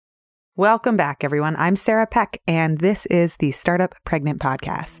Welcome back, everyone. I'm Sarah Peck, and this is the Startup Pregnant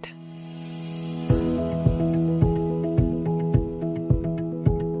Podcast.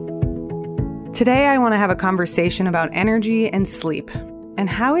 Today, I want to have a conversation about energy and sleep and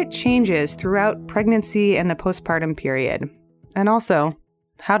how it changes throughout pregnancy and the postpartum period, and also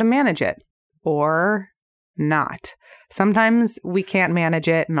how to manage it or not. Sometimes we can't manage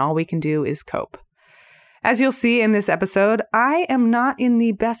it, and all we can do is cope. As you'll see in this episode, I am not in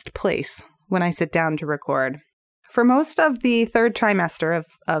the best place when I sit down to record. For most of the third trimester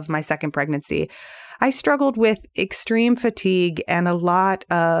of my second pregnancy, I struggled with extreme fatigue and a lot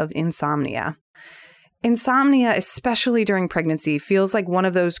of insomnia. Insomnia, especially during pregnancy, feels like one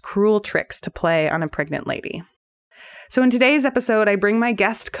of those cruel tricks to play on a pregnant lady. So in today's episode, I bring my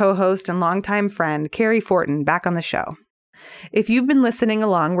guest co-host and longtime friend, Carrie Fortin, back on the show. If you've been listening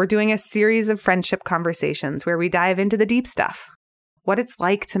along, we're doing a series of friendship conversations where we dive into the deep stuff. What it's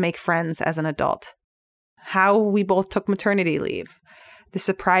like to make friends as an adult. How we both took maternity leave. The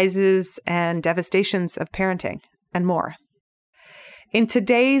surprises and devastations of parenting, and more. In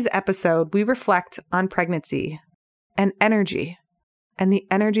today's episode, we reflect on pregnancy and energy and the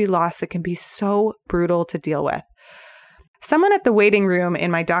energy loss that can be so brutal to deal with. Someone at the waiting room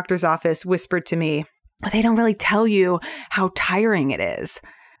in my doctor's office whispered to me, "They don't really tell you how tiring it is.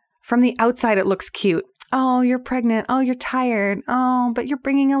 From the outside, it looks cute. Oh, you're pregnant. Oh, you're tired. Oh, but you're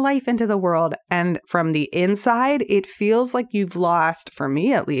bringing a life into the world." And from the inside, it feels like you've lost, for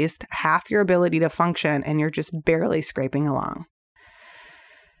me at least, half your ability to function and you're just barely scraping along.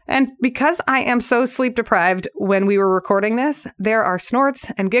 And because I am so sleep deprived when we were recording this, there are snorts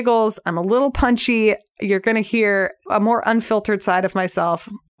and giggles. I'm a little punchy. You're going to hear a more unfiltered side of myself.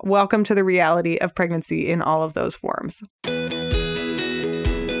 Welcome to the reality of pregnancy in all of those forms.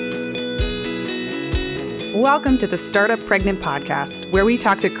 Welcome to the Startup Pregnant Podcast, where we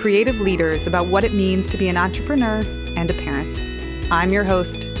talk to creative leaders about what it means to be an entrepreneur and a parent. I'm your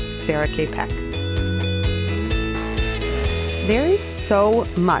host, Sarah K. Peck. There is so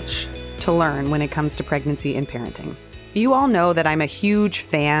much to learn when it comes to pregnancy and parenting. You all know that I'm a huge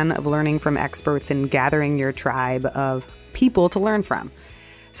fan of learning from experts and gathering your tribe of people to learn from.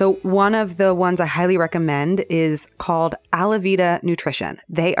 So one of the ones I highly recommend is called Alavida Nutrition.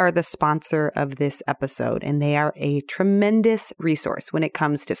 They are the sponsor of this episode, and they are a tremendous resource when it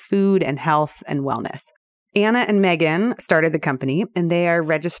comes to food and health and wellness. Anna and Megan started the company, and they are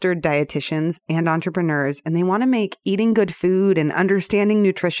registered dietitians and entrepreneurs, and they want to make eating good food and understanding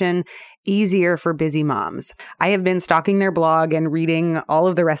nutrition easier for busy moms. I have been stalking their blog and reading all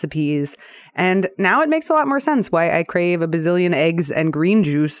of the recipes, and now it makes a lot more sense why I crave a bazillion eggs and green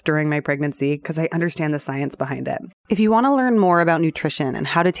juice during my pregnancy, because I understand the science behind it. If you want to learn more about nutrition and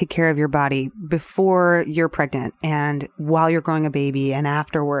how to take care of your body before you're pregnant and while you're growing a baby and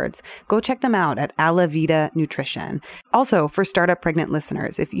afterwards, go check them out at Alavida Nutrition. Also, for Startup Pregnant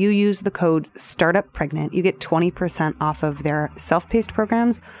listeners, if you use the code StartupPregnant, you get 20% off of their self-paced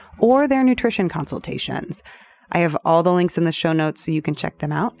programs or their nutrition consultations. I have all the links in the show notes so you can check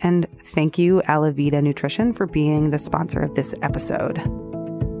them out. And thank you, Alavida Nutrition, for being the sponsor of this episode.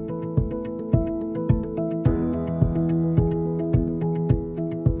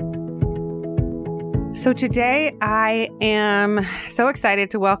 So today I am so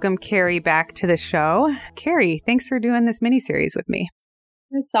excited to welcome Carrie back to the show. Carrie, thanks for doing this mini-series with me.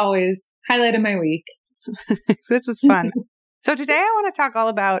 It's always highlight of my week. This is fun. So today I want to talk all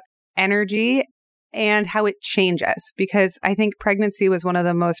about energy and how it changes, because I think pregnancy was one of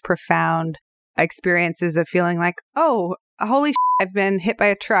the most profound experiences of feeling like, oh, holy shit, I've been hit by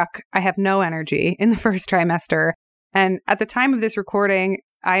a truck. I have no energy in the first trimester. And at the time of this recording,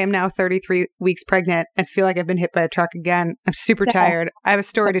 I am now 33 weeks pregnant and feel like I've been hit by a truck again. I'm super tired. I have a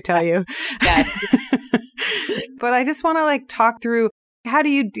story to tell you. Yes. But I just want to talk through, how do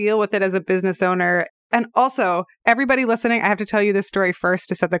you deal with it as a business owner? And also, everybody listening, I have to tell you this story first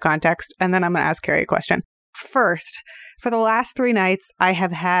to set the context, and then I'm going to ask Carrie a question. First, for the last 3 nights, I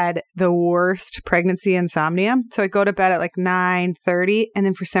have had the worst pregnancy insomnia. So I go to bed at 9:30, and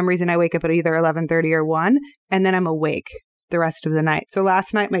then for some reason I wake up at either 11:30 or 1, and then I'm awake the rest of the night. So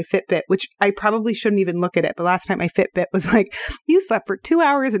last night, my Fitbit, which I probably shouldn't even look at it, but last night my Fitbit was like, you slept for 2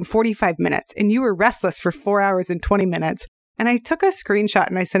 hours and 45 minutes, and you were restless for 4 hours and 20 minutes. And I took a screenshot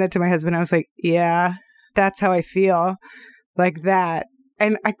and I sent it to my husband. I was like, yeah, that's how I feel, like that.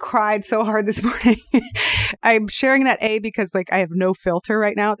 And I cried so hard this morning. I'm sharing that because I have no filter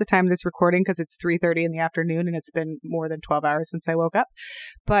right now at the time of this recording, because it's 3:30 in the afternoon and it's been more than 12 hours since I woke up.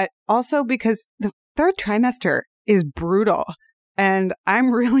 But also because the third trimester is brutal and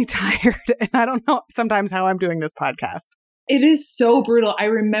I'm really tired, and I don't know sometimes how I'm doing this podcast. It is so brutal. I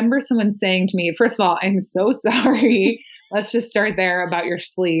remember someone saying to me, first of all, I'm so sorry. Let's just start there about your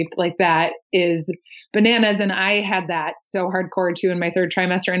sleep. Like that is bananas. And I had that so hardcore too in my third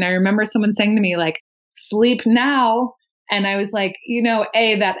trimester. And I remember someone saying to me like, sleep now. And I was like,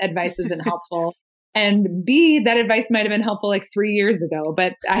 A, that advice isn't helpful. And B, that advice might have been helpful like 3 years ago,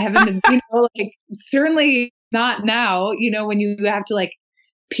 but I haven't been, like certainly not now, when you have to like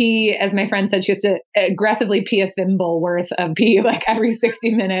pee, as my friend said, she has to aggressively pee a thimble worth of pee like every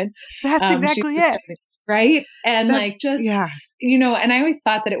 60 minutes. That's exactly it. Right. And and I always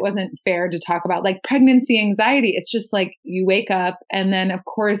thought that it wasn't fair to talk about like pregnancy anxiety. It's just like you wake up and then of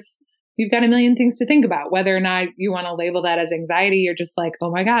course you've got a million things to think about, whether or not you want to label that as anxiety. You're just like, oh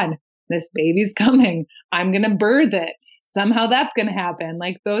my God, this baby's coming. I'm going to birth it. Somehow that's going to happen.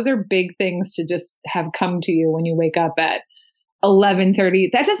 Like those are big things to just have come to you when you wake up at 11:30.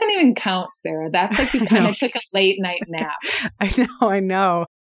 That doesn't even count, Sarah. That's like you kind of took a late night nap. I know.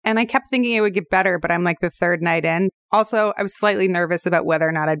 And I kept thinking it would get better, but I'm like the third night in. Also, I was slightly nervous about whether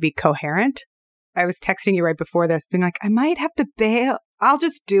or not I'd be coherent. I was texting you right before this, being like, I might have to bail. I'll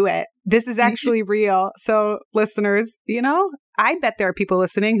just do it. This is actually real. So listeners, I bet there are people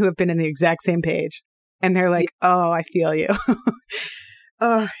listening who have been in the exact same page. And they're like, oh, I feel you.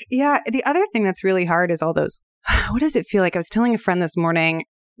 Yeah. The other thing that's really hard is all those, what does it feel like? I was telling a friend this morning,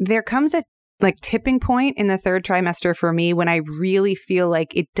 there comes a like tipping point in the third trimester for me when I really feel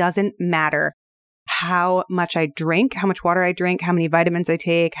like it doesn't matter how much I drink, how much water I drink, how many vitamins I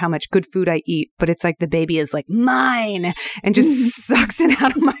take, how much good food I eat. But it's like the baby is like mine and just sucks it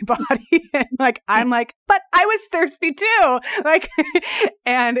out of my body. And like, I'm like, but I was thirsty too. Like,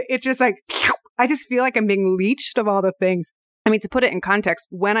 and it's just like, I just feel like I'm being leached of all the things. I mean, to put it in context,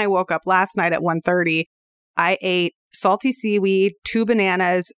 when I woke up last night at 1:30, I ate salty seaweed, 2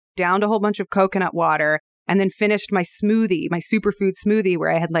 bananas, downed a whole bunch of coconut water, and then finished my smoothie, my superfood smoothie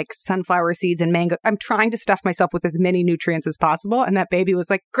where I had like sunflower seeds and mango. I'm trying to stuff myself with as many nutrients as possible. And that baby was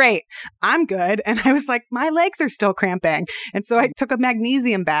like, great, I'm good. And I was like, my legs are still cramping. And so I took a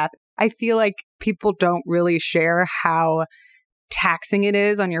magnesium bath. I feel like people don't really share how taxing it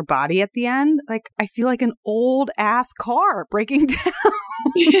is on your body at the end. Like, I feel like an old ass car breaking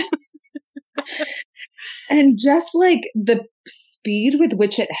down. And just like the speed with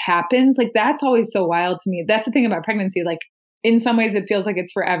which it happens, like that's always so wild to me. That's the thing about pregnancy. Like in some ways it feels like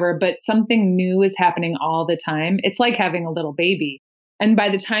it's forever, but something new is happening all the time. It's like having a little baby. And by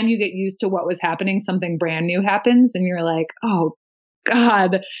the time you get used to what was happening, something brand new happens and you're like, oh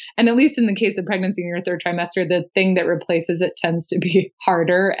God. And at least in the case of pregnancy in your third trimester, the thing that replaces it tends to be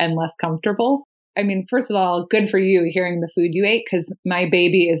harder and less comfortable. I mean, first of all, good for you hearing the food you ate, because my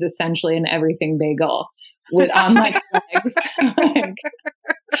baby is essentially an everything bagel on like legs. Like,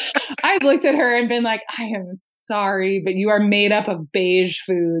 I've looked at her and been like, I am sorry, but you are made up of beige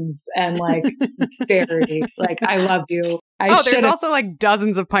foods and like dairy. Like, I love you. There's also like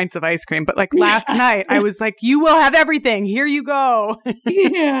dozens of pints of ice cream. But like last night, I was like, you will have everything. Here you go.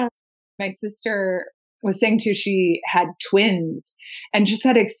 Yeah. My sister was saying too, she had twins and just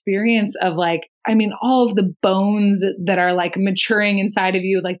that experience of like, I mean, all of the bones that are like maturing inside of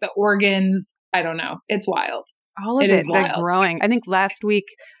you, like the organs, I don't know. It's wild. All of it, they're growing. I think last week,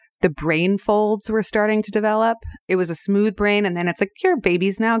 the brain folds were starting to develop. It was a smooth brain. And then it's like, your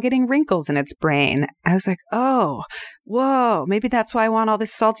baby's now getting wrinkles in its brain. I was like, oh, whoa, maybe that's why I want all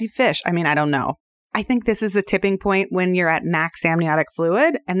this salty fish. I mean, I don't know. I think this is the tipping point when you're at max amniotic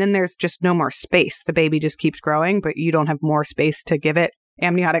fluid and then there's just no more space. The baby just keeps growing, but you don't have more space to give it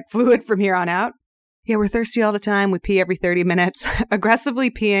amniotic fluid from here on out. Yeah, we're thirsty all the time. We pee every 30 minutes.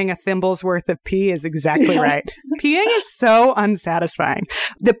 Aggressively peeing a thimble's worth of pee is exactly right. Peeing is so unsatisfying.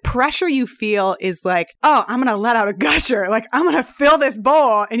 The pressure you feel is like, oh, I'm going to let out a gusher. Like, I'm going to fill this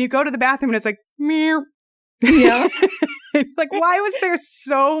bowl. And you go to the bathroom and it's like, meow. Yeah. Like, why was there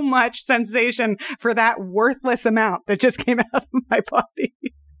so much sensation for that worthless amount that just came out of my body?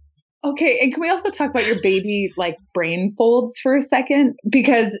 Okay. And can we also talk about your baby, like brain folds for a second?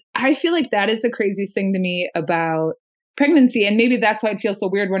 Because I feel like that is the craziest thing to me about pregnancy. And maybe that's why it feels so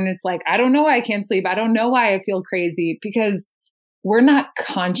weird when it's like, I don't know why I can't sleep. I don't know why I feel crazy, because we're not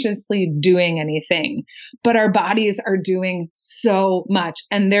consciously doing anything, but our bodies are doing so much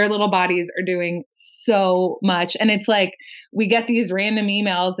and their little bodies are doing so much. And it's like, we get these random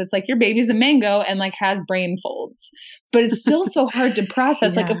emails. It's like, your baby's a mango and like has brain folds, but it's still so hard to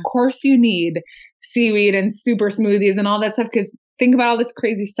process. Yeah. Like, of course you need seaweed and super smoothies and all that stuff, because think about all this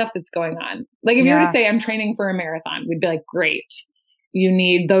crazy stuff that's going on. Like if you were to say I'm training for a marathon, we'd be like, great. You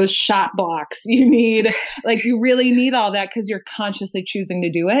need those shot blocks. You need, like, you really need all that because you're consciously choosing to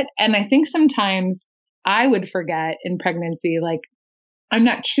do it. And I think sometimes I would forget in pregnancy, like I'm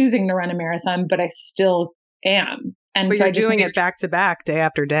not choosing to run a marathon, but I still am. And but so you're doing it back to back, day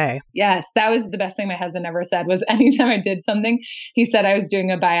after day. Yes, that was the best thing my husband ever said was anytime I did something, he said I was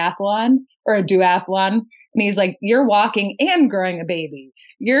doing a biathlon or a duathlon. And he's like, you're walking and growing a baby.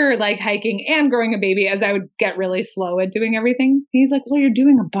 You're like hiking and growing a baby, as I would get really slow at doing everything. And he's like, well, you're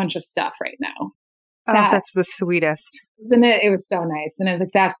doing a bunch of stuff right now. Oh, that's the sweetest. And it was so nice. And I was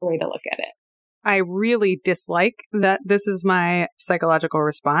like, that's the way to look at it. I really dislike that this is my psychological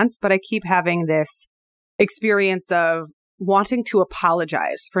response, but I keep having this experience of wanting to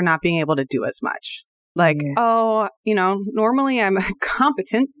apologize for not being able to do as much. Like, oh, normally I'm a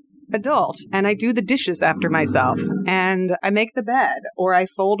competent adult and I do the dishes after myself and I make the bed or I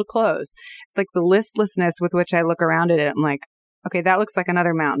fold clothes. Like the listlessness with which I look around at it, I'm like, okay, that looks like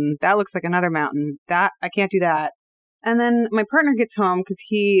another mountain. That looks like another mountain. That I can't do that. And then my partner gets home because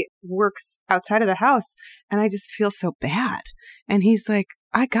he works outside of the house and I just feel so bad. And he's like,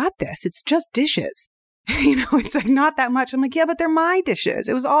 I got this. It's just dishes. It's like not that much. I'm like, yeah, but they're my dishes.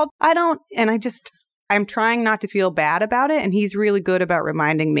 It was all, I'm trying not to feel bad about it. And he's really good about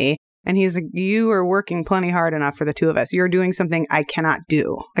reminding me. And he's like, you are working plenty hard enough for the two of us. You're doing something I cannot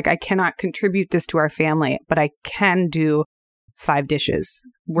do. Like I cannot contribute this to our family, but I can do 5 dishes.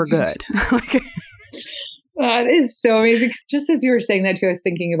 We're good. That is so amazing. Just as you were saying that too, I was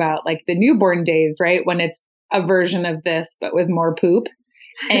thinking about like the newborn days, right? When it's a version of this, but with more poop.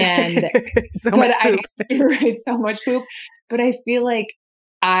 And so much poop. You're right, so much poop. But I feel like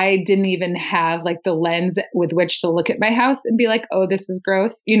I didn't even have like the lens with which to look at my house and be like, oh, this is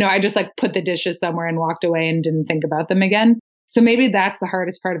gross. I just like put the dishes somewhere and walked away and didn't think about them again. So maybe that's the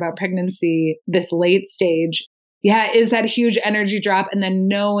hardest part about pregnancy, this late stage. Yeah, is that huge energy drop. And then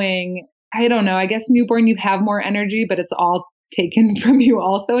knowing, I don't know, I guess newborn, you have more energy, but it's all taken from you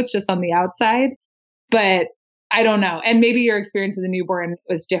also. It's just on the outside. But I don't know. And maybe your experience with a newborn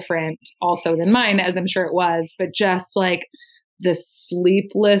was different also than mine, as I'm sure it was. But just like the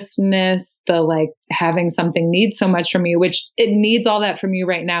sleeplessness, the like having something need so much from you, which it needs all that from you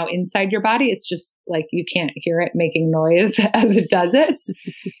right now inside your body. It's just like you can't hear it making noise as it does it.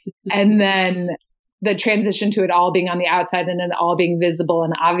 And then the transition to it all being on the outside and it all being visible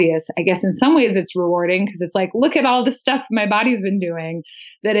and obvious, I guess in some ways it's rewarding because it's like, look at all the stuff my body's been doing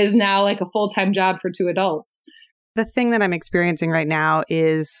that is now like a full-time job for 2 adults. The thing that I'm experiencing right now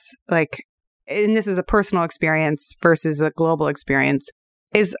is like, and this is a personal experience versus a global experience,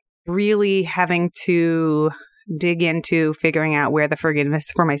 is really having to dig into figuring out where the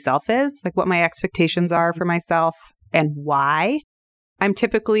forgiveness for myself is, like what my expectations are for myself and why. I'm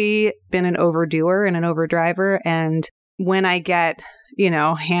typically been an overdoer and an overdriver. And when I get,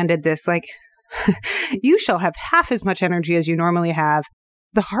 handed this, like, you shall have half as much energy as you normally have.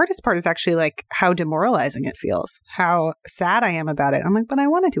 The hardest part is actually like how demoralizing it feels, how sad I am about it. I'm like, but I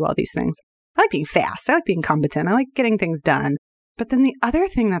want to do all these things. I like being fast. I like being competent. I like getting things done. But then the other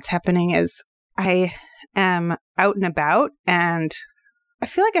thing that's happening is I am out and about and I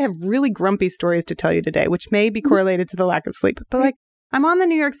feel like I have really grumpy stories to tell you today, which may be correlated to the lack of sleep. But like, I'm on the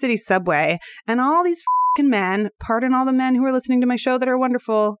New York City subway and all these fucking men, pardon all the men who are listening to my show that are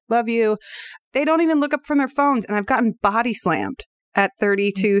wonderful, love you, they don't even look up from their phones. And I've gotten body slammed at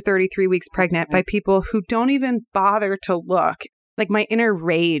 32, 33 weeks pregnant by people who don't even bother to look. Like my inner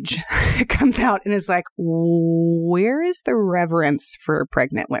rage comes out and is like, where is the reverence for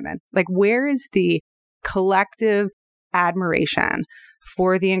pregnant women? Like, where is the collective admiration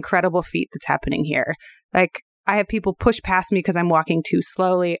for the incredible feat that's happening here? Like, I have people push past me because I'm walking too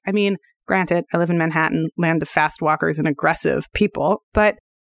slowly. I mean, granted, I live in Manhattan, land of fast walkers and aggressive people, but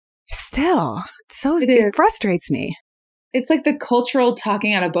still, it frustrates me. It's like the cultural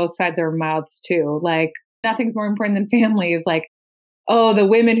talking out of both sides of our mouths too. Like nothing's more important than families. Like, oh, the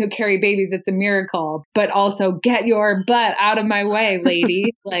women who carry babies, it's a miracle, but also get your butt out of my way,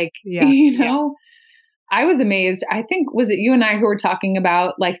 lady. Like, I was amazed. I think, was it you and I who were talking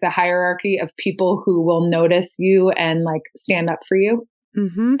about like the hierarchy of people who will notice you and like stand up for you?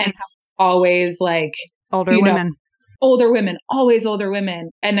 Mm-hmm. And how it's always like older women, always older women.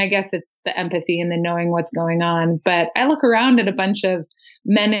 And I guess it's the empathy and the knowing what's going on. But I look around at a bunch of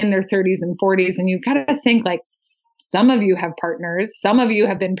men in their 30s and 40s and you kind of think like, some of you have partners, some of you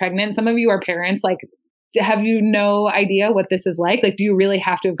have been pregnant, some of you are parents. Like, have you no idea what this is like? Like, do you really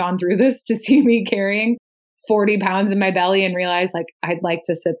have to have gone through this to see me carrying 40 pounds in my belly and realize like, I'd like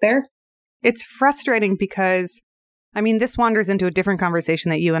to sit there? It's frustrating because, I mean, this wanders into a different conversation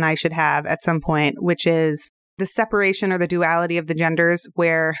that you and I should have at some point, which is the separation or the duality of the genders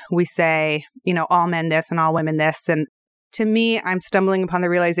where we say, all men this and all women this. And to me, I'm stumbling upon the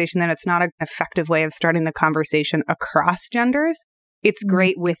realization that it's not an effective way of starting the conversation across genders. It's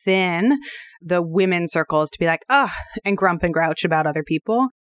great within the women circles to be like, and grump and grouch about other people.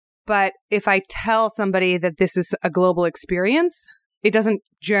 But if I tell somebody that this is a global experience, it doesn't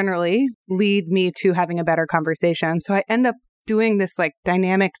generally lead me to having a better conversation. So I end up doing this like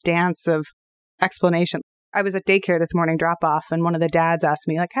dynamic dance of explanation. I was at daycare this morning, drop off, and one of the dads asked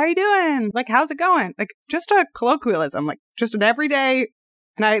me, like, how are you doing? Like, how's it going? Like, just a colloquialism, like just an everyday.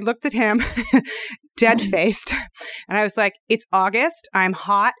 And I looked at him dead-faced, and I was like, it's August, I'm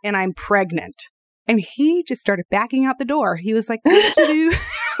hot, and I'm pregnant. And he just started backing out the door. He was like, and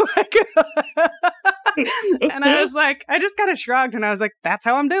I was like, I just kind of shrugged, and I was like, that's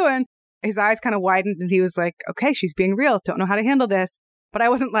how I'm doing. His eyes kind of widened, and he was like, okay, she's being real. Don't know how to handle this. But I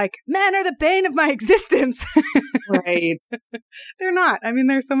wasn't like, men are the bane of my existence. Right. They're not. I mean,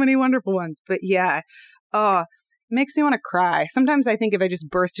 there's so many wonderful ones. But yeah, it makes me want to cry. Sometimes I think if I just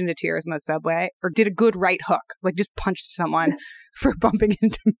burst into tears in the subway or did a good right hook, like just punched someone for bumping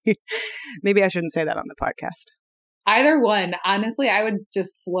into me. Maybe I shouldn't say that on the podcast. Either one. Honestly, I would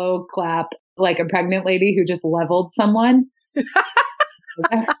just slow clap like a pregnant lady who just leveled someone.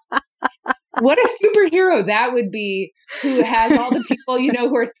 What a superhero that would be, who has all the people,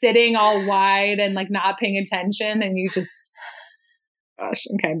 who are sitting all wide and like not paying attention, and you just, gosh,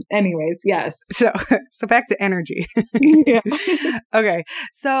 okay. Anyways, yes. So back to energy. Yeah. Okay.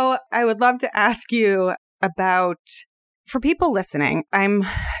 So I would love to ask you about, for people listening, I'm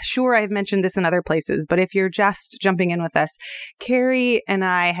sure I've mentioned this in other places, but if you're just jumping in with us, Carrie and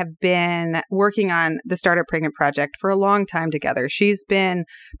I have been working on the Startup Pregnant project for a long time together. She's been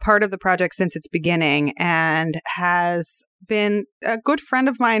part of the project since its beginning and has been a good friend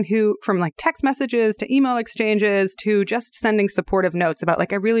of mine who, from like text messages to email exchanges to just sending supportive notes about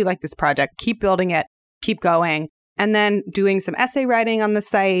like, I really like this project, keep building it, keep going. And then doing some essay writing on the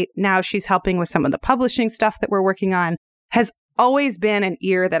site. Now she's helping with some of the publishing stuff that we're working on. Has always been an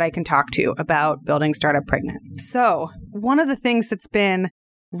ear that I can talk to about building Startup Pregnant. So one of the things that's been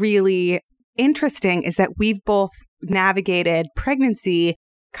really interesting is that we've both navigated pregnancy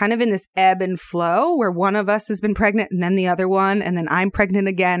kind of in this ebb and flow where one of us has been pregnant and then the other one, and then I'm pregnant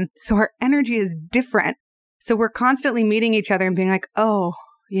again. So our energy is different. So we're constantly meeting each other and being like, oh,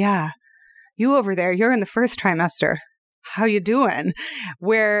 yeah, you over there, you're in the first trimester. How you doing?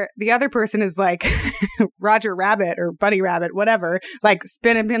 Where the other person is like Roger Rabbit or Bunny Rabbit, whatever, like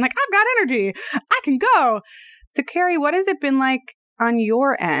spinning, being like, I've got energy, I can go. So Carrie, what has it been like on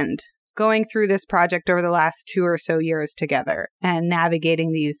your end going through this project over the last 2 or so years together and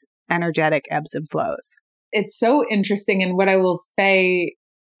navigating these energetic ebbs and flows? It's so interesting. And what I will say,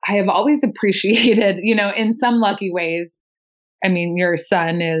 I have always appreciated, in some lucky ways. I mean, your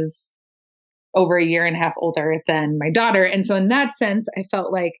son is over a year and a half older than my daughter. And so in that sense, I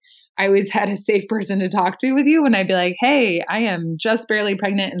felt like I always had a safe person to talk to with you when I'd be like, hey, I am just barely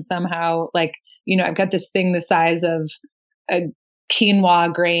pregnant. And somehow like, I've got this thing the size of a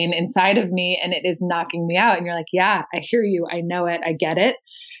quinoa grain inside of me and it is knocking me out. And you're like, yeah, I hear you. I know it. I get it.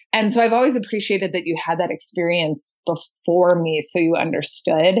 And so I've always appreciated that you had that experience before me, so you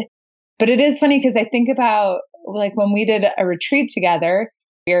understood. But it is funny because I think about like when we did a retreat together,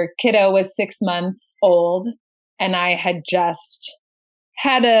 your kiddo was 6 months old and I had just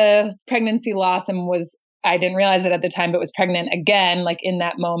had a pregnancy loss and I didn't realize it at the time, but was pregnant again, like in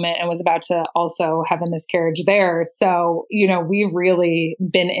that moment, and was about to also have a miscarriage there. So, we've really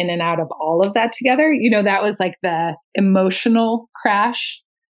been in and out of all of that together. That was like the emotional crash,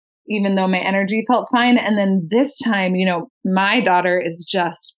 even though my energy felt fine. And then this time, my daughter is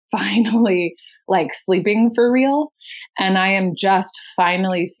just finally like sleeping for real. And I am just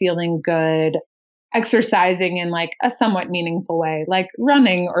finally feeling good, exercising in like a somewhat meaningful way, like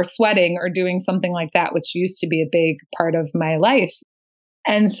running or sweating or doing something like that, which used to be a big part of my life.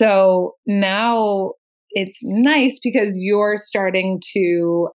 And so now it's nice because you're starting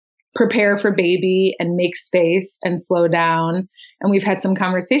to prepare for baby and make space and slow down. And we've had some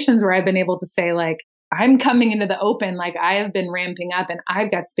conversations where I've been able to say like, I'm coming into the open, like I have been ramping up and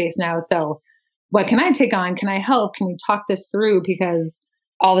I've got space now. So what can I take on? Can I help? Can we talk this through? Because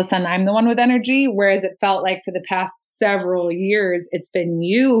all of a sudden I'm the one with energy. Whereas it felt like for the past several years, it's been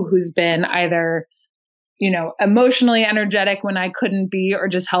you who's been either, emotionally energetic when I couldn't be, or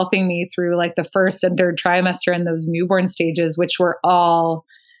just helping me through like the first and third trimester and those newborn stages, which were all,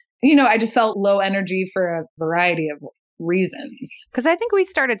 I just felt low energy for a variety of reasons. Because I think we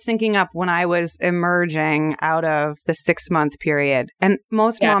started syncing up when I was emerging out of the 6-month period. And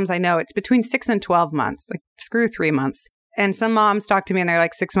most moms I know, it's between 6 and 12 months, like screw 3 months. And some moms talk to me and they're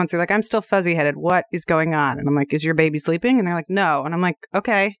like 6 months. They're like, I'm still fuzzy headed. What is going on? And I'm like, is your baby sleeping? And they're like, no. And I'm like,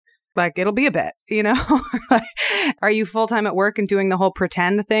 okay, like it'll be a bit, you know? Like, are you full time at work and doing the whole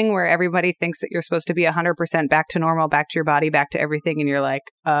pretend thing where everybody thinks that you're supposed to be 100% back to normal, back to your body, back to everything? And you're like,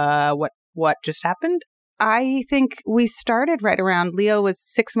 what just happened? I think we started right around Leo was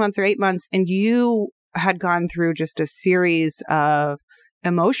 6 months or 8 months, and you had gone through just a series of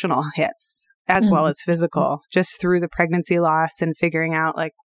emotional hits as well as physical, just through the pregnancy loss and figuring out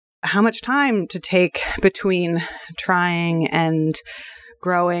like how much time to take between trying and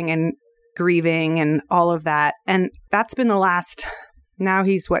growing and grieving and all of that. And that's been the last, now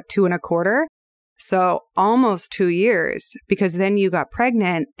he's 2.25. So almost 2 years, because then you got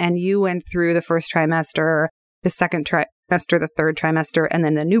pregnant and you went through the first trimester, the second trimester, the third trimester, and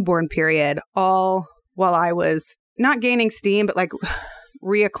then the newborn period, all while I was not gaining steam, but like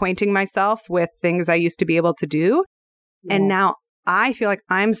reacquainting myself with things I used to be able to do. Yeah. And now I feel like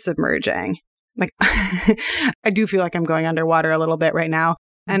I'm submerging. Like I do feel like I'm going underwater a little bit right now.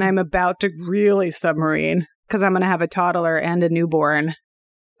 And I'm about to really submarine because I'm going to have a toddler and a newborn.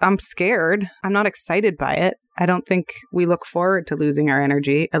 I'm scared. I'm not excited by it. I don't think we look forward to losing our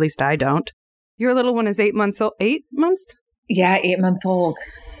energy. At least I don't. Your little one is 8 months old. 8 months? Yeah, 8 months old.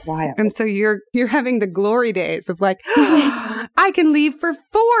 It's wild. And so you're having the glory days of like, I can leave for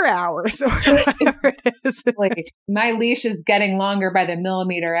 4 hours or whatever it is. Like, my leash is getting longer by the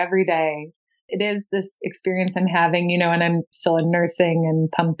millimeter every day. It is this experience I'm having, you know, and I'm still in nursing and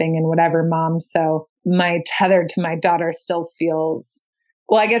pumping and whatever mom. So my tether to my daughter still feels,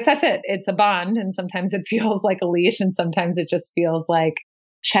 well, I guess that's it. It's a bond. And sometimes it feels like a leash and sometimes it just feels like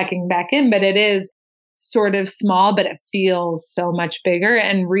checking back in, but it is sort of small, but it feels so much bigger.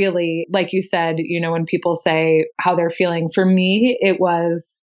 And really, like you said, you know, when people say how they're feeling, for me, it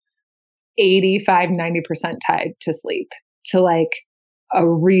was 85, 90% tied to sleep, to like a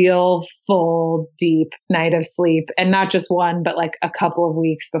real full, deep night of sleep. And not just one, but like a couple of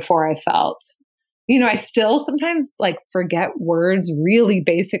weeks before I felt, you know, I still sometimes like forget words, really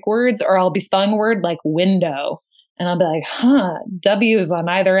basic words, or I'll be spelling a word like window. And I'll be like, W is on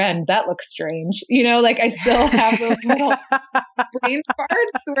either end. That looks strange. You know, like I still have those little brain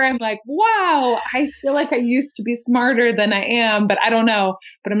parts where I'm like, wow, I feel like I used to be smarter than I am, but I don't know.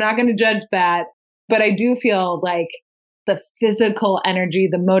 But I'm not going to judge that. But I do feel like the physical energy,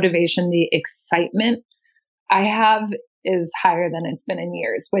 the motivation, the excitement I have is higher than it's been in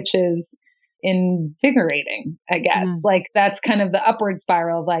years, which is invigorating, I guess. Like that's kind of the upward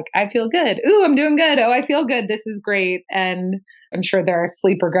spiral of like, I feel good. Ooh, I'm doing good. Oh, I feel good. This is great. And I'm sure there are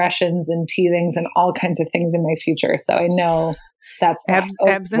sleep regressions and teethings and all kinds of things in my future. So I know that's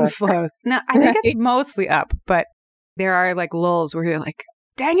ebbs and flows. No, I think it's mostly up, but there are like lulls where you're like,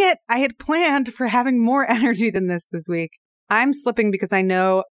 dang it, I had planned for having more energy than this week. I'm slipping because I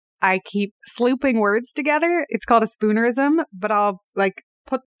know I keep slooping words together. It's called a spoonerism, but I'll like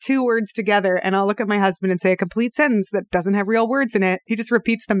put two words together and I'll look at my husband and say a complete sentence that doesn't have real words in it. He just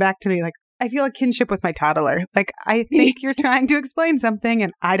repeats them back to me. Like, I feel a kinship with my toddler. Like, I think you're trying to explain something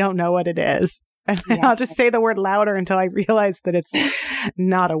and I don't know what it is. And I'll just say the word louder until I realize that it's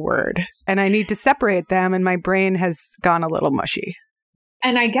not a word. And I need to separate them. And my brain has gone a little mushy.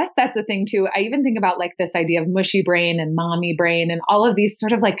 And I guess that's the thing too. I even think about like this idea of mushy brain and mommy brain and all of these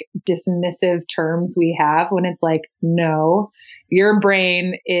sort of like dismissive terms we have when it's like, no, your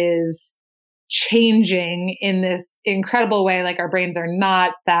brain is changing in this incredible way. Like our brains are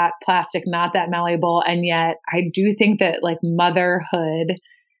not that plastic, not that malleable. And yet I do think that like motherhood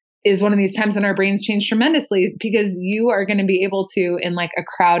is one of these times when our brains change tremendously because you are going to be able to, in like a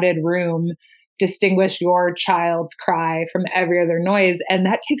crowded room, distinguish your child's cry from every other noise. And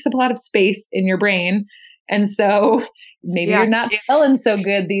that takes up a lot of space in your brain. And so maybe you're not spelling so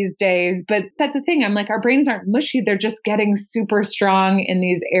good these days, but that's the thing. I'm like, our brains aren't mushy. They're just getting super strong in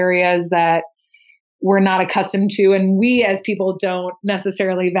these areas that we're not accustomed to. And we as people don't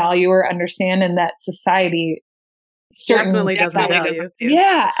necessarily value or understand, and that society certainly doesn't value.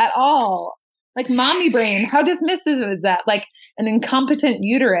 Yeah, at all. Like mommy brain, how dismissive is that? Like an incompetent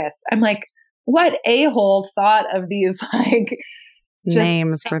uterus. I'm like, what a-hole thought of these like just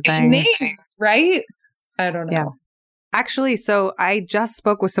names for things. Names, right? I don't know. Yeah. Actually, so I just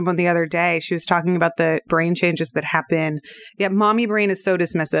spoke with someone the other day. She was talking about the brain changes that happen. Yeah, mommy brain is so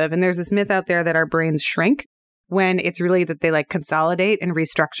dismissive. And there's this myth out there that our brains shrink when it's really that they like consolidate and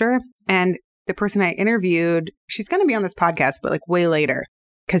restructure. And the person I interviewed, she's going to be on this podcast, but like way later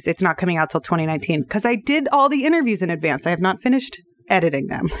because it's not coming out till 2019 because I did all the interviews in advance. I have not finished editing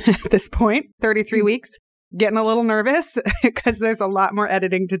them at this point, 33 weeks, getting a little nervous because there's a lot more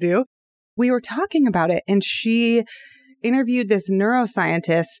editing to do. We were talking about it and she interviewed this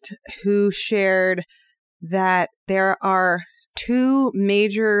neuroscientist who shared that there are two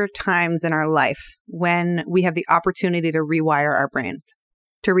major times in our life when we have the opportunity to rewire our brains,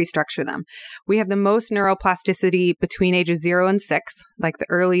 to restructure them. We have the most neuroplasticity between ages 0 and 6, like the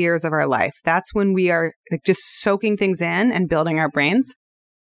early years of our life. That's when we are like just soaking things in and building our brains.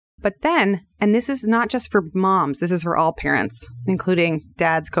 But then, and this is not just for moms, this is for all parents, including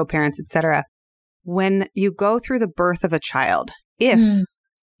dads, co-parents, etc. When you go through the birth of a child, if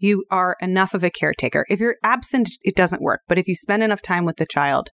you are enough of a caretaker, if you're absent, it doesn't work. But if you spend enough time with the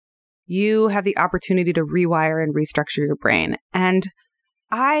child, you have the opportunity to rewire and restructure your brain. And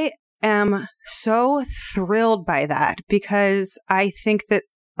I am so thrilled by that because I think that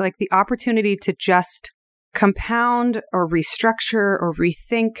like the opportunity to just compound or restructure or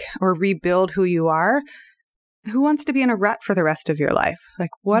rethink or rebuild who you are, who wants to be in a rut for the rest of your life? Like,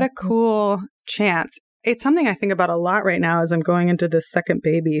 what a cool chance. It's something I think about a lot right now as I'm going into this second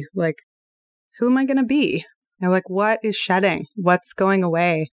baby. Like, who am I going to be? And like, what is shedding? What's going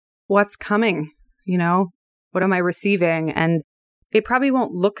away? What's coming? You know, what am I receiving? And it probably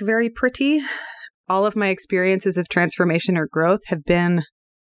won't look very pretty. All of my experiences of transformation or growth have been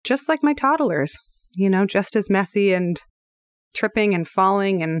just like my toddler's, you know, just as messy and tripping and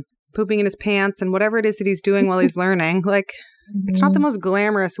falling and pooping in his pants and whatever it is that he's doing while he's learning. Like, it's not the most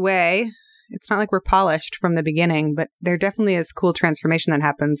glamorous way. It's not like we're polished from the beginning, but there definitely is cool transformation that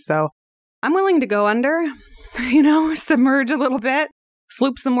happens. So I'm willing to go under, you know, submerge a little bit,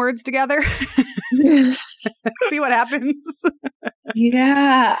 sloop some words together, see what happens.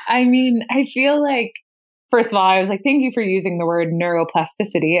 Yeah. I mean, I feel like, first of all, I was like, thank you for using the word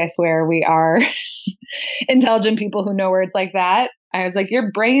neuroplasticity. I swear we are intelligent people who know words like that. I was like,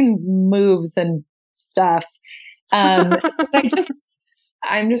 your brain moves and stuff. I'm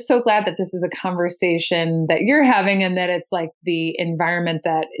just so glad that this is a conversation that you're having and that it's like the environment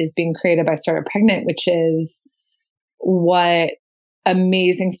that is being created by Startup Pregnant, which is what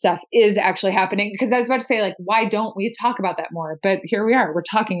amazing stuff is actually happening. Because I was about to say, like, why don't we talk about that more? But here we are, we're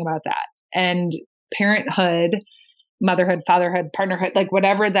talking about that. And parenthood, motherhood, fatherhood, partnerhood, like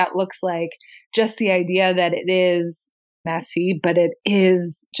whatever that looks like, just the idea that it is messy, but it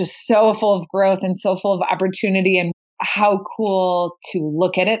is just so full of growth and so full of opportunity, and how cool to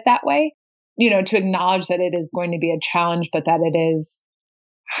look at it that way, you know, to acknowledge that it is going to be a challenge, but that it is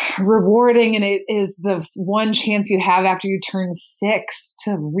rewarding. And it is the one chance you have after you turn 6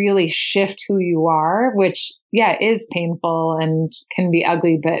 to really shift who you are, which, yeah, is painful and can be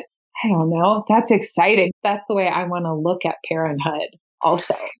ugly, but I don't know. That's exciting. That's the way I want to look at parenthood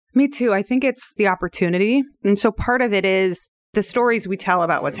also. Me too. I think it's the opportunity. And so part of it is the stories we tell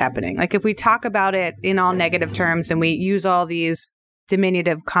about what's happening. Like if we talk about it in all negative terms and we use all these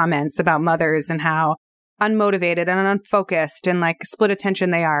diminutive comments about mothers and how unmotivated and unfocused and like split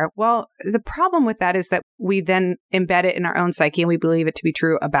attention they are. Well, the problem with that is that we then embed it in our own psyche and we believe it to be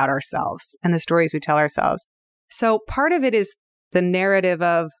true about ourselves and the stories we tell ourselves. So part of it is the narrative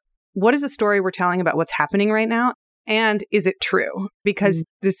of what is the story we're telling about what's happening right now? And is it true? Because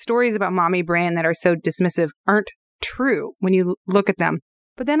the stories about mommy brain that are so dismissive aren't true when you look at them.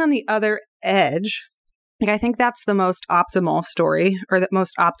 But then on the other edge, like I think that's the most optimal story or the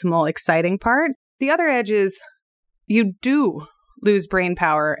most optimal exciting part. The other edge is you do lose brain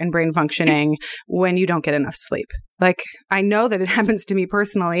power and brain functioning when you don't get enough sleep. Like I know that it happens to me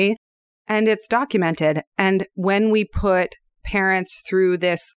personally and it's documented. And when we put parents through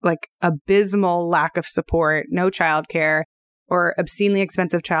this like abysmal lack of support, no childcare or obscenely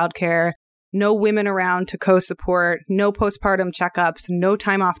expensive childcare, no women around to co-support, no postpartum checkups, no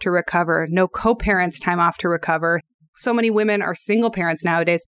time off to recover, no co-parents time off to recover. So many women are single parents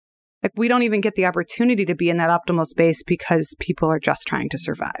nowadays. Like we don't even get the opportunity to be in that optimal space because people are just trying to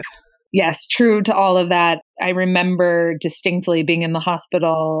survive. Yes, true to all of that. I remember distinctly being in the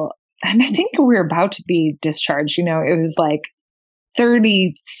hospital and I think we were about to be discharged. You know, it was like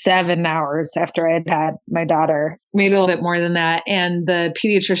 37 hours after I had had my daughter, maybe a little bit more than that. And the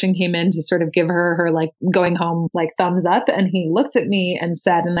pediatrician came in to sort of give her like going home, like thumbs up. And he looked at me and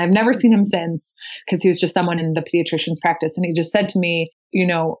said, and I've never seen him since because he was just someone in the pediatrician's practice. And he just said to me, you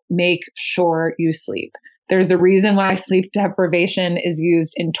know, make sure you sleep. There's a reason why sleep deprivation is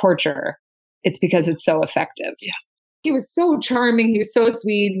used in torture. It's because it's so effective. Yeah. He was so charming. He was so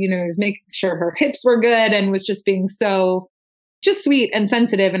sweet. You know, he was making sure her hips were good and was just being so just sweet and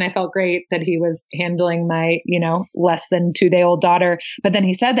sensitive. And I felt great that he was handling my, you know, less than 2-day-old daughter. But then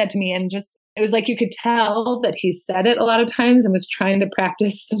he said that to me and just, it was like you could tell that he said it a lot of times and was trying to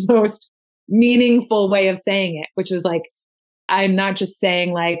practice the most meaningful way of saying it, which was like, I'm not just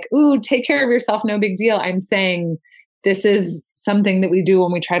saying like, ooh, take care of yourself, no big deal. I'm saying this is something that we do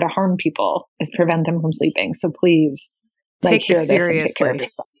when we try to harm people, is prevent them from sleeping. So please take hear this this and take care of seriously.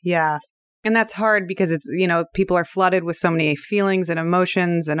 yourself. Yeah. And that's hard because it's, people are flooded with so many feelings and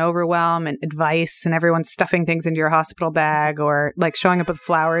emotions and overwhelm and advice, and everyone's stuffing things into your hospital bag or like showing up with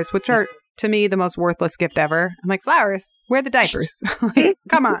flowers, which are, to me, the most worthless gift ever. I'm like, flowers, wear the diapers. Like,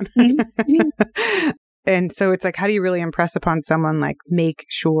 come on. And so it's like, how do you really impress upon someone, like, make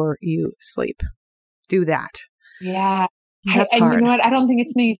sure you sleep? Do that. Yeah. That's and hard. you know what? I don't think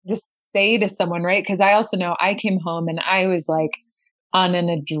it's me to just say to someone, right? Because I also know I came home and I was like on an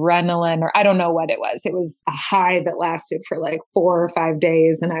adrenaline, or I don't know what it was. It was a high that lasted for like 4 or 5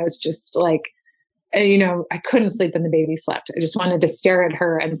 days. And I was just like, I couldn't sleep when the baby slept. I just wanted to stare at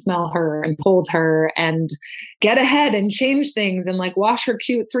her and smell her and hold her and get ahead and change things and like wash her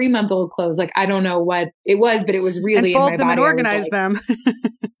cute 3-month-old clothes. Like, I don't know what it was, but it was really and fold in my them body. and organize them.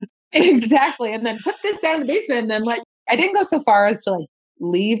 Exactly. And then put this down in the basement. And then like, I didn't go so far as to like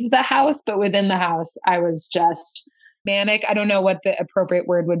leave the house, but within the house, I was just manic. I don't know what the appropriate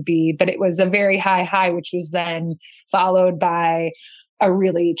word would be, but it was a very high, which was then followed by a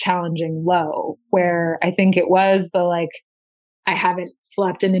really challenging low, where I think it was the like, I haven't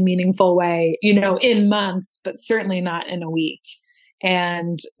slept in a meaningful way, in months, but certainly not in a week.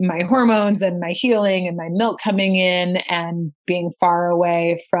 And my hormones and my healing and my milk coming in and being far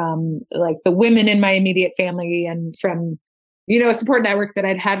away from like the women in my immediate family and from, a support network that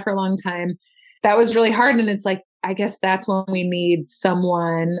I'd had for a long time. That was really hard. And it's like, I guess that's when we need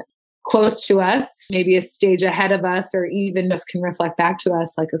someone close to us, maybe a stage ahead of us, or even just can reflect back to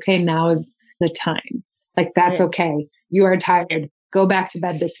us like, okay, now is the time. Like, that's right. Okay. You are tired. Go back to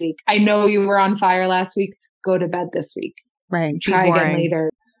bed this week. I know you were on fire last week. Go to bed this week. Right. Try again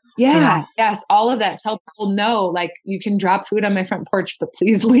later. Yeah. Yes. All of that. Tell people no, like, you can drop food on my front porch, but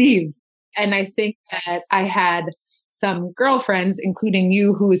please leave. And I think that I had some girlfriends, including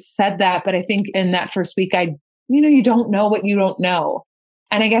you, who said that. But I think in that first week, you don't know what you don't know.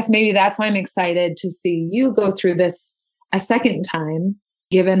 And I guess maybe that's why I'm excited to see you go through this a second time,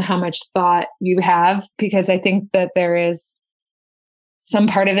 given how much thought you have, because I think that there is some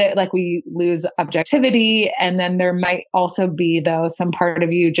part of it, like, we lose objectivity. And then there might also be, though, some part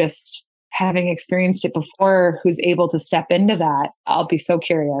of you just having experienced it before who's able to step into that. I'll be so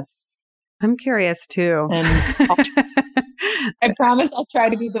curious. I'm curious too. And I promise I'll try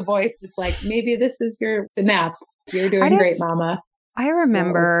to be the voice that's like, maybe this is the nap. You're doing great, mama. I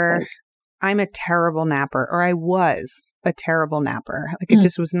remember I'm a terrible napper, or I was a terrible napper. Like, it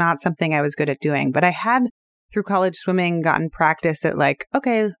just was not something I was good at doing. But I had, through college swimming, gotten practice at like,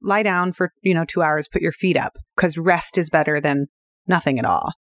 okay, lie down for, 2 hours, put your feet up, because rest is better than nothing at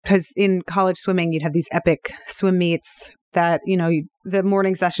all. Because in college swimming, you'd have these epic swim meets that, the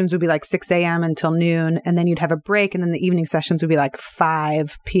morning sessions would be like 6 a.m. until noon, and then you'd have a break, and then the evening sessions would be like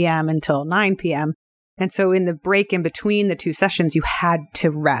 5 p.m. until 9 p.m. And so in the break in between the two sessions, you had to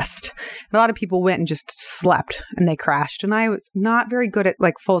rest. A lot of people went and just slept and they crashed. And I was not very good at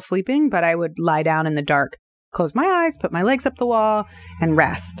like full sleeping, but I would lie down in the dark, close my eyes, put my legs up the wall, and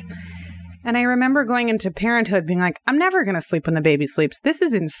rest. And I remember going into parenthood being like, I'm never going to sleep when the baby sleeps. This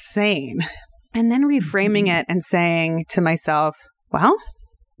is insane. And then reframing it and saying to myself, well,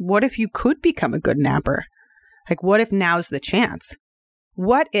 what if you could become a good napper? Like, what if now's the chance?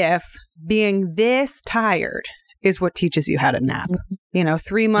 What if being this tired is what teaches you how to nap?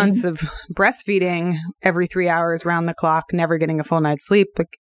 3 months of breastfeeding every 3 hours round the clock, never getting a full night's sleep.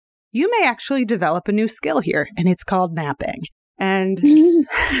 Like, you may actually develop a new skill here, and it's called napping. And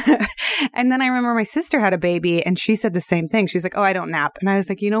and then I remember my sister had a baby, and she said the same thing. She's like, oh, I don't nap. And I was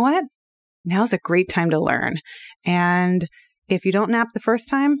like, you know what? Now's a great time to learn. And if you don't nap the first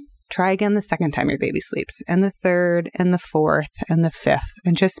time, try again the second time your baby sleeps, and the third, and the fourth, and the fifth,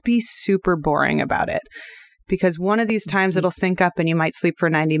 and just be super boring about it. Because one of these times it'll sync up and you might sleep for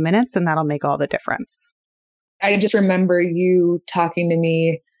 90 minutes, and that'll make all the difference. I just remember you talking to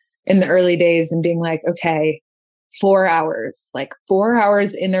me in the early days and being like, okay, 4 hours, like 4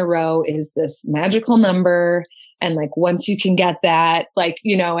 hours in a row is this magical number. And like, once you can get that, like,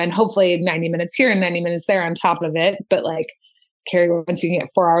 and hopefully 90 minutes here and 90 minutes there on top of it. But like, Carrie, once you can get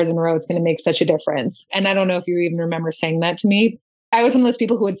 4 hours in a row, it's going to make such a difference. And I don't know if you even remember saying that to me. I was one of those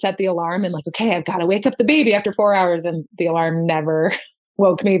people who would set the alarm and like, okay, I've got to wake up the baby after 4 hours. And the alarm never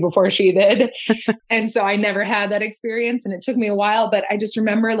woke me before she did. And so I never had that experience, and it took me a while. But I just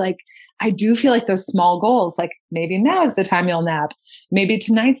remember, like, I do feel like those small goals, like maybe now is the time you'll nap. Maybe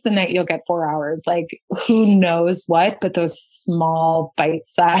tonight's the night you'll get 4 hours. Like, who knows what, but those small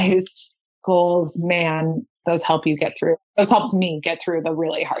bite-sized goals, man, those help you get through. Those helped me get through the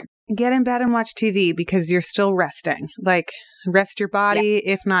really hard. get in bed and watch TV because you're still resting. Like, rest your body,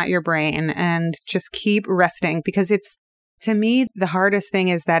 if not your brain, and just keep resting, because it's, to me, the hardest thing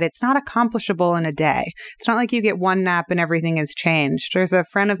is that it's not accomplishable in a day. It's not like you get one nap and everything has changed. There's a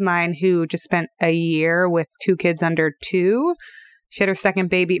friend of mine who just spent a year with 2 kids under 2. She had her second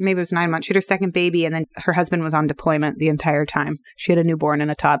baby, maybe it was 9 months. She had her second baby, and then her husband was on deployment the entire time. She had a newborn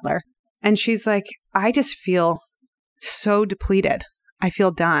and a toddler. And she's like, I just feel so depleted. I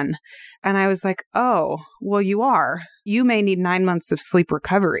feel done. And I was like, oh, well, you are. You may need 9 months of sleep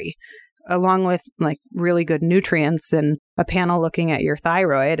recovery, along with like really good nutrients and a panel looking at your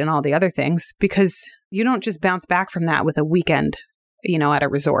thyroid and all the other things, because you don't just bounce back from that with a weekend, at a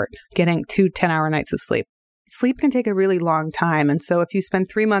resort, getting 2 10-hour nights of sleep. Sleep can take a really long time. And so if you spend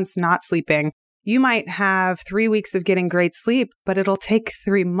 3 months not sleeping, you might have 3 weeks of getting great sleep, but it'll take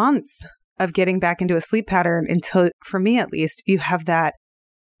 3 months of getting back into a sleep pattern until, for me at least, you have that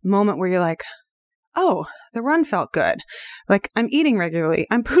moment where you're like, oh, the run felt good. Like, I'm eating regularly.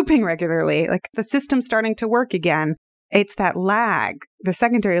 I'm pooping regularly. Like, the system's starting to work again. It's that lag, the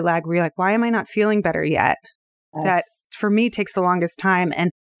secondary lag, where you're like, why am I not feeling better yet? Yes. That, for me, takes the longest time. And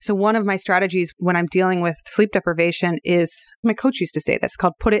so one of my strategies when I'm dealing with sleep deprivation is, my coach used to say this,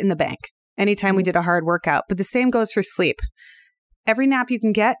 called put it in the bank. Anytime we did a hard workout. But the same goes for sleep. Every nap you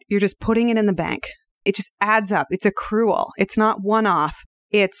can get, you're just putting it in the bank. It just adds up. It's accrual. It's not one-off.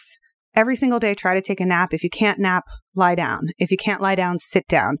 It's every single day, try to take a nap. If you can't nap, lie down. If you can't lie down, sit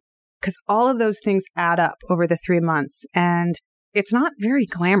down. Because all of those things add up over the 3 months. And it's not very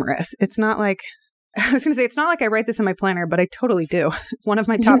glamorous. It's not like, I was going to say, it's not like I write this in my planner, but I totally do. One of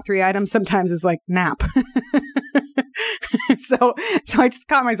my top 3 items sometimes is like nap. So I just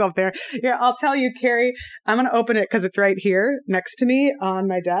caught myself there. Yeah, I'll tell you, Carrie, I'm going to open it because it's right here next to me on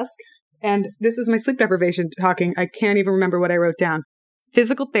my desk. And this is my sleep deprivation talking. I can't even remember what I wrote down.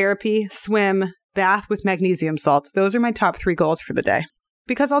 Physical therapy, swim, bath with magnesium salts. Those are my top 3 goals for the day.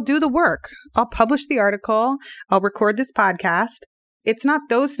 Because I'll do the work. I'll publish the article. I'll record this podcast. It's not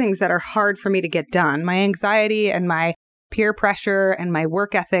those things that are hard for me to get done. My anxiety and my peer pressure and my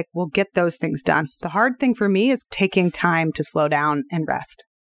work ethic will get those things done. The hard thing for me is taking time to slow down and rest.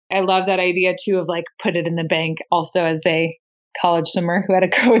 I love that idea too of like put it in the bank. Also, as a college swimmer who had a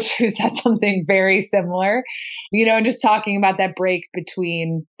coach who said something very similar, and just talking about that break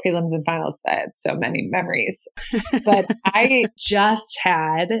between prelims and finals, I had so many memories. But I just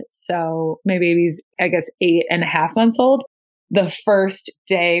had, so my baby's, I guess, 8.5 months old, the first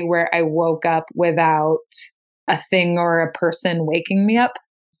day where I woke up without a thing or a person waking me up.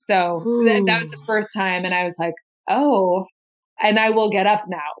 So that was the first time. And I was like, oh, and I will get up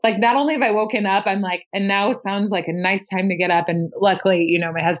now. Like, not only have I woken up, I'm like, and now sounds like a nice time to get up. And luckily,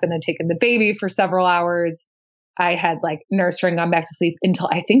 my husband had taken the baby for several hours. I had like nursed her and gone back to sleep until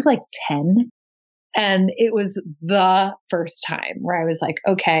I think like 10. And it was the first time where I was like,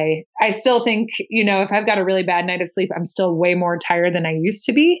 okay, I still think, if I've got a really bad night of sleep, I'm still way more tired than I used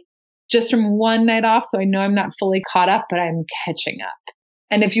to be just from one night off. So I know I'm not fully caught up, but I'm catching up.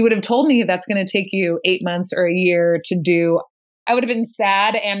 And if you would have told me that's going to take you 8 months or a year to do, I would have been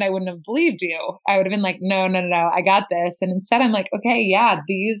sad and I wouldn't have believed you. I would have been like, no, I got this. And instead I'm like, okay, yeah,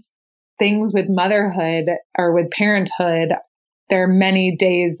 these things with motherhood or with parenthood, there are many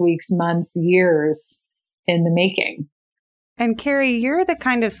days, weeks, months, years in the making. And Carrie, you're the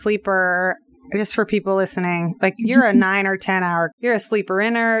kind of sleeper, just for people listening, like you're a 9 or 10 hour, you're a sleeper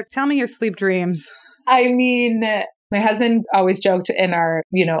inner. Tell me your sleep dreams. I mean, my husband always joked in our,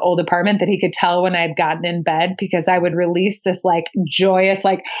 old apartment that he could tell when I had gotten in bed because I would release this like joyous,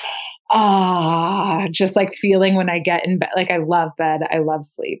 like, just like feeling when I get in bed. Like, I love bed. I love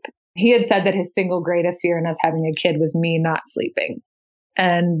sleep. He had said that his single greatest fear in us having a kid was me not sleeping.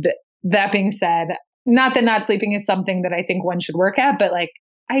 And that being said, not that not sleeping is something that I think one should work at, but like,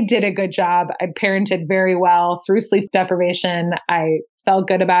 I did a good job. I parented very well through sleep deprivation. I felt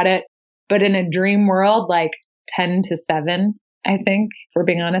good about it. But in a dream world, like 10 to 7, I think, for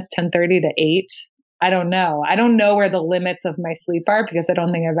being honest, 10:30 to 8. I don't know. I don't know where the limits of my sleep are because I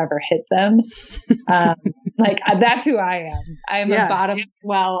don't think I've ever hit them. That's who I am. I'm a bottomless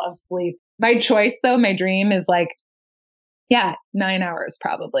well of sleep. My choice though, my dream is like, 9 hours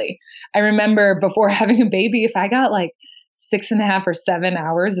probably. I remember before having a baby, if I got like 6.5 or 7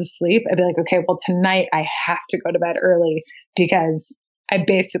 hours of sleep, I'd be like, okay, well tonight I have to go to bed early because I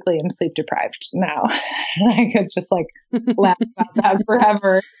basically am sleep deprived now. I could just like laugh about that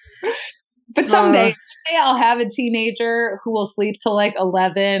forever. But someday I'll have a teenager who will sleep till like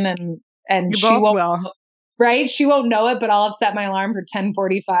 11 and she won't. right? She won't know it, but I'll have set my alarm for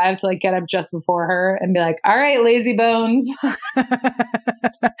 10:45 to like get up just before her and be like, all right, lazy bones. Time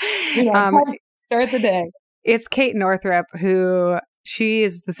to start the day. It's Kate Northrup who she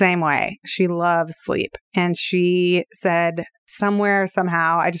is the same way. She loves sleep. And she said somewhere,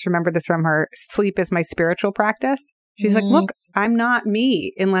 somehow, I just remember this from her, sleep is my spiritual practice. She's like, look, I'm not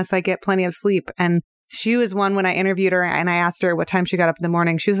me unless I get plenty of sleep. And she was one when I interviewed her and I asked her what time she got up in the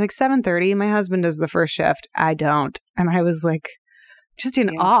morning. She was like 7:30. My husband does the first shift. I don't. And I was like, just in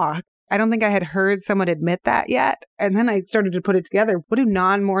awe. I don't think I had heard someone admit that yet. And then I started to put it together. What do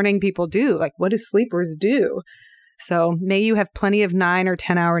non-morning people do? Like, what do sleepers do? So may you have plenty of 9 or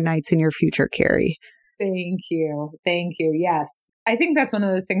 10-hour nights in your future, Carrie. Thank you. Thank you. Yes. I think that's one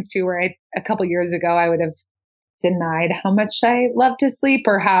of those things too, where a couple years ago, I would have denied how much I love to sleep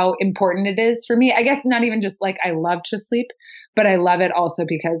or how important it is for me. I guess not even just like I love to sleep, but I love it also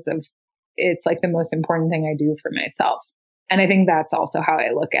because of it's like the most important thing I do for myself. And I think that's also how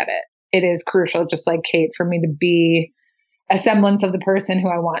I look at it. It is crucial, just like Kate, for me to be a semblance of the person who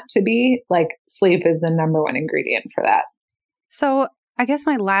I want to be. Like sleep is the number one ingredient for that. So I guess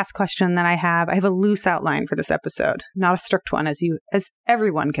my last question that I have a loose outline for this episode, not a strict one, as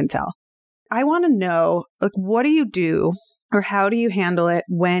everyone can tell. I want to know, like, what do you do or how do you handle it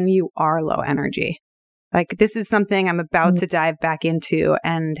when you are low energy? Like, this is something I'm about to dive back into,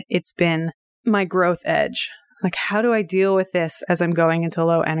 and it's been my growth edge. Like, how do I deal with this as I'm going into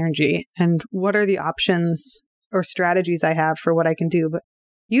low energy? And what are the options or strategies I have for what I can do? But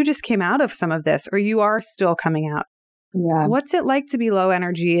you just came out of some of this, or you are still coming out. Yeah. What's it like to be low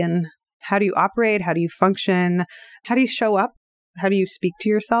energy, and how do you operate? How do you function? How do you show up? How do you speak to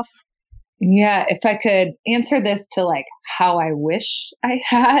yourself? Yeah, if I could answer this to like how I wish I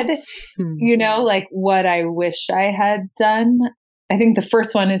had, like what I wish I had done. I think the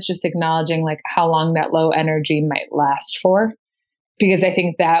first one is just acknowledging like how long that low energy might last for, because I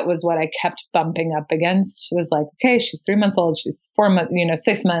think that was what I kept bumping up against. It was like, okay, she's 3 months old, she's 4 months,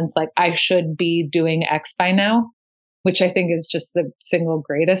 6 months, like I should be doing X by now, which I think is just the single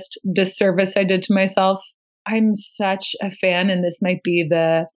greatest disservice I did to myself. I'm such a fan, and this might be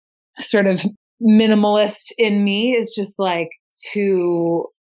the sort of minimalist in me, is just like to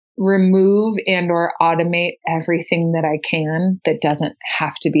remove and or automate everything that I can that doesn't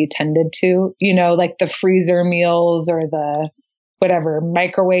have to be tended to, like the freezer meals or the whatever,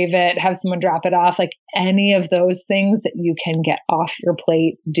 microwave it, have someone drop it off, like any of those things that you can get off your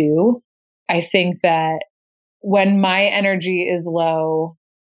plate, do. I think that when my energy is low,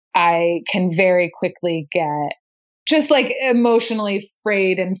 I can very quickly get just like emotionally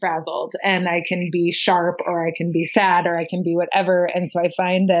frayed and frazzled, and I can be sharp or I can be sad or I can be whatever. And so I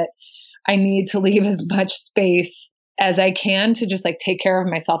find that I need to leave as much space as I can to just like take care of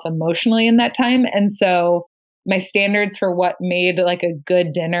myself emotionally in that time. And so my standards for what made like a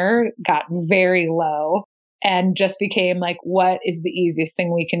good dinner got very low and just became like, what is the easiest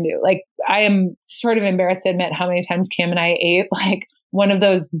thing we can do? Like, I am sort of embarrassed to admit how many times Cam and I ate like one of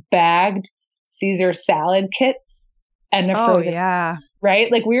those bagged Caesar salad kits and a frozen,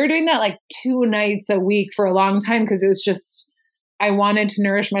 right? Like we were doing that like 2 nights a week for a long time because it was just, I wanted to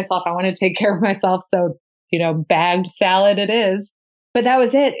nourish myself. I wanted to take care of myself. So, bagged salad it is. But that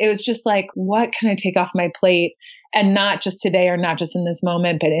was it. It was just like, what can I take off my plate? And not just today or not just in this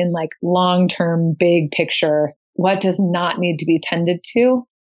moment, but in like long-term, big picture, what does not need to be tended to?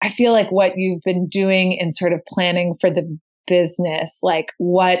 I feel like what you've been doing in sort of planning for the business, like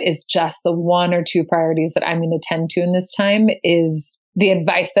what is just the 1 or 2 priorities that I'm going to tend to in this time, is the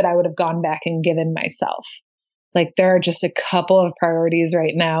advice that I would have gone back and given myself. Like there are just a couple of priorities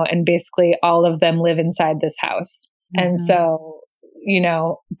right now, and basically all of them live inside this house. Mm-hmm. And so,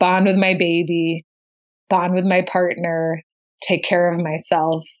 bond with my baby, bond with my partner, take care of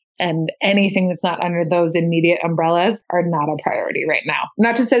myself, and anything that's not under those immediate umbrellas are not a priority right now.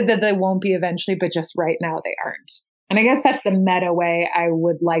 Not to say that they won't be eventually, but just right now they aren't. And I guess that's the meta way I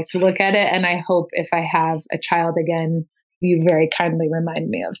would like to look at it. And I hope if I have a child again, you very kindly remind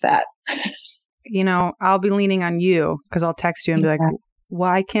me of that. I'll be leaning on you because I'll text you and be like,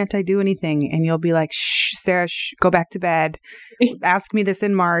 why can't I do anything? And you'll be like, shh, Sarah, go back to bed. Ask me this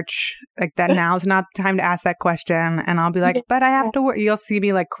in March. Like that now's not the time to ask that question. And I'll be like, but I have to work. You'll see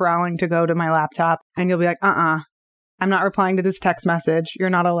me like crawling to go to my laptop and you'll be like, I'm not replying to this text message. You're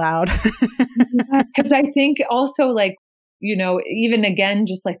not allowed. Because I think also like, even again,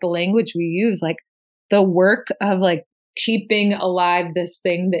 just like the language we use, like the work of like keeping alive this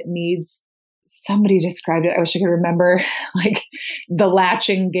thing that needs, somebody described it, I wish I could remember, like the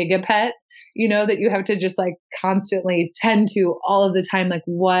latching gigapet, that you have to just like constantly tend to all of the time. Like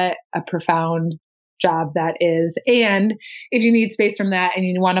what a profound job that is. And if you need space from that and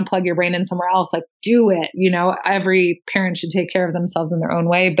you want to plug your brain in somewhere else, like do it. Every parent should take care of themselves in their own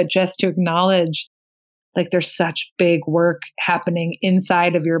way, but just to acknowledge like there's such big work happening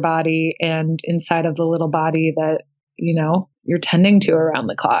inside of your body and inside of the little body that, you're tending to around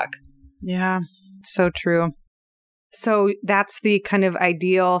the clock. Yeah, so true. So that's the kind of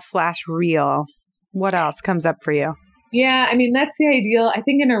ideal / real. What else comes up for you? Yeah, I mean, that's the ideal. I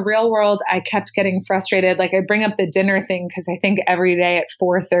think in a real world, I kept getting frustrated. Like I bring up the dinner thing because I think every day at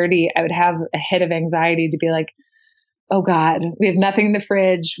 4:30, I would have a hit of anxiety to be like, oh God, we have nothing in the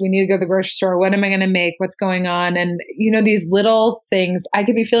fridge. We need to go to the grocery store. What am I going to make? What's going on? And, these little things, I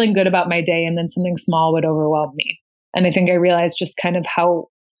could be feeling good about my day and then something small would overwhelm me. And I think I realized just kind of how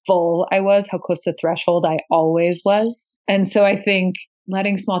full I was, how close to threshold I always was. And so I think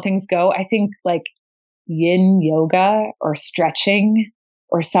letting small things go, I think like yin yoga or stretching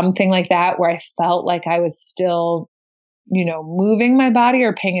or something like that, where I felt like I was still, moving my body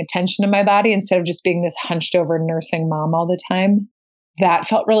or paying attention to my body instead of just being this hunched over nursing mom all the time. That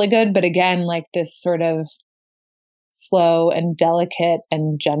felt really good. But again, like this sort of slow and delicate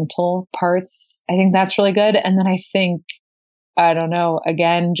and gentle parts, I think that's really good. And then I think, I don't know,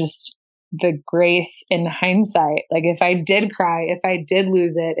 again, just the grace in hindsight. Like if I did cry, if I did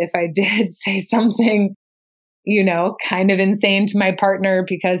lose it, if I did say something, kind of insane to my partner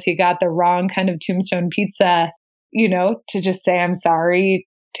because he got the wrong kind of tombstone pizza, to just say I'm sorry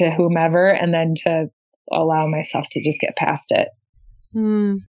to whomever and then to allow myself to just get past it.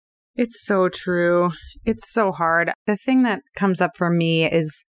 It's so true. It's so hard. The thing that comes up for me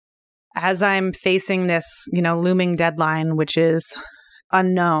is as I'm facing this, looming deadline, which is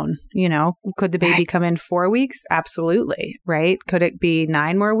unknown, could the baby come in 4 weeks? Absolutely. Right. Could it be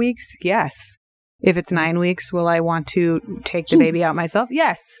 9 more weeks? Yes. If it's 9 weeks, will I want to take the baby out myself?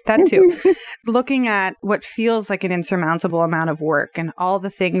 Yes, that too. Looking at what feels like an insurmountable amount of work and all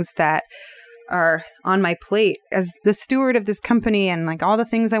the things that are on my plate as the steward of this company and like all the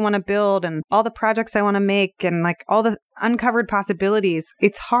things I want to build and all the projects I want to make and like all the uncovered possibilities.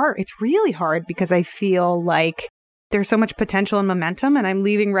 It's hard. It's really hard because I feel like there's so much potential and momentum and I'm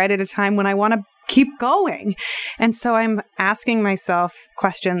leaving right at a time when I want to keep going. And so I'm asking myself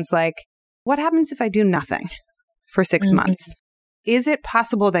questions like, what happens if I do nothing for 6 months? Is it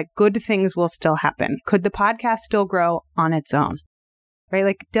possible that good things will still happen? Could the podcast still grow on its own? Right?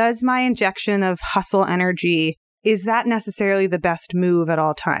 Like, does my injection of hustle energy, is that necessarily the best move at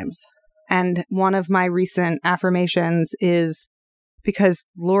all times? And one of my recent affirmations is because,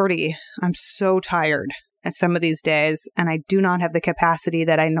 Lordy, I'm so tired at some of these days, and I do not have the capacity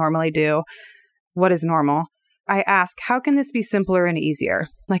that I normally do. What is normal? I ask, how can this be simpler and easier?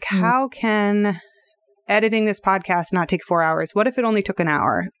 Like, how can editing this podcast not take 4 hours? What if it only took an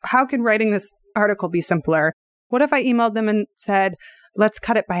hour? How can writing this article be simpler? What if I emailed them and said, let's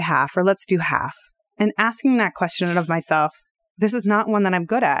cut it by half or let's do half? And asking that question of myself, this is not one that I'm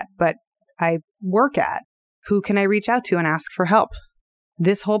good at, but I work at. Who can I reach out to and ask for help?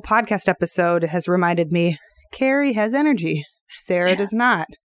 This whole podcast episode has reminded me, Carrie has energy. Sarah does not.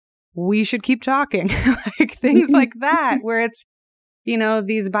 We should keep talking. Like things like that, where it's,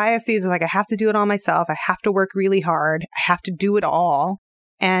 these biases like I have to do it all myself. I have to work really hard. I have to do it all.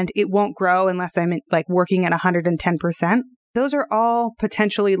 And it won't grow unless I'm like working at 110%. Those are all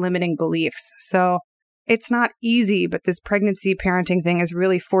potentially limiting beliefs. So it's not easy, but this pregnancy parenting thing is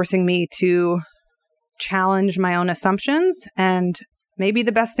really forcing me to challenge my own assumptions. And maybe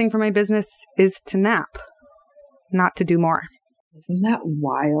the best thing for my business is to nap, not to do more. Isn't that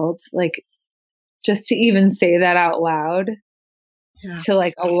wild? Like, just to even say that out loud, to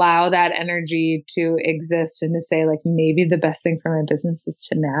like allow that energy to exist and to say like, maybe the best thing for my business is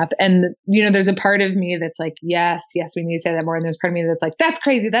to nap. And, there's a part of me that's like, yes, we need to say that more. And there's part of me that's like, that's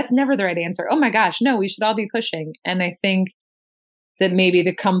crazy. That's never the right answer. Oh my gosh, no, we should all be pushing. And I think that maybe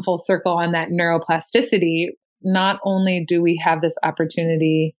to come full circle on that neuroplasticity, not only do we have this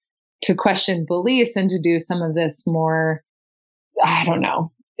opportunity to question beliefs and to do some of this more, I don't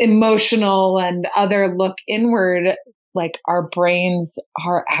know, emotional and other look inward, like our brains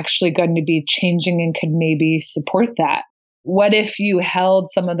are actually going to be changing and could maybe support that. What if you held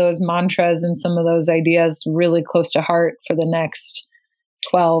some of those mantras and some of those ideas really close to heart for the next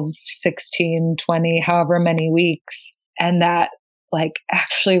 12, 16, 20, however many weeks, and that like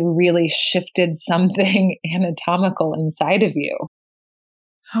actually really shifted something anatomical inside of you?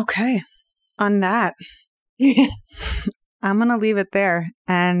 Okay. On that, I'm going to leave it there.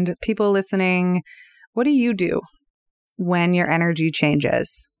 And people listening, what do you do when your energy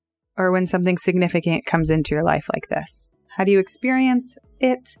changes or when something significant comes into your life like this? How do you experience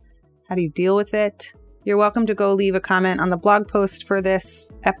it? How do you deal with it? You're welcome to go leave a comment on the blog post for this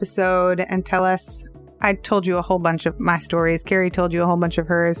episode and tell us. I told you a whole bunch of my stories. Carrie told you a whole bunch of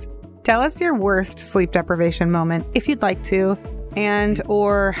hers. Tell us your worst sleep deprivation moment if you'd like to, and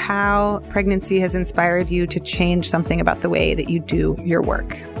or how pregnancy has inspired you to change something about the way that you do your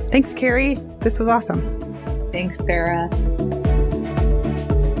work. Thanks, Carrie. This was awesome. Thanks, Sarah.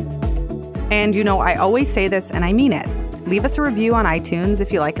 And I always say this and I mean it. Leave us a review on iTunes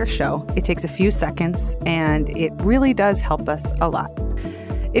if you like our show. It takes a few seconds and it really does help us a lot.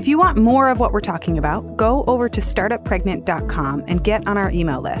 If you want more of what we're talking about, go over to startuppregnant.com and get on our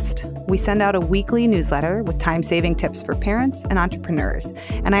email list. We send out a weekly newsletter with time-saving tips for parents and entrepreneurs.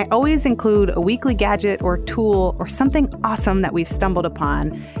 And I always include a weekly gadget or tool or something awesome that we've stumbled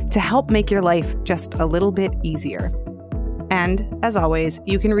upon to help make your life just a little bit easier. And as always,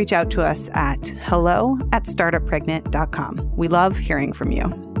 you can reach out to us at hello@startuppregnant.com. We love hearing from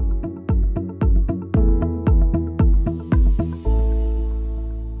you.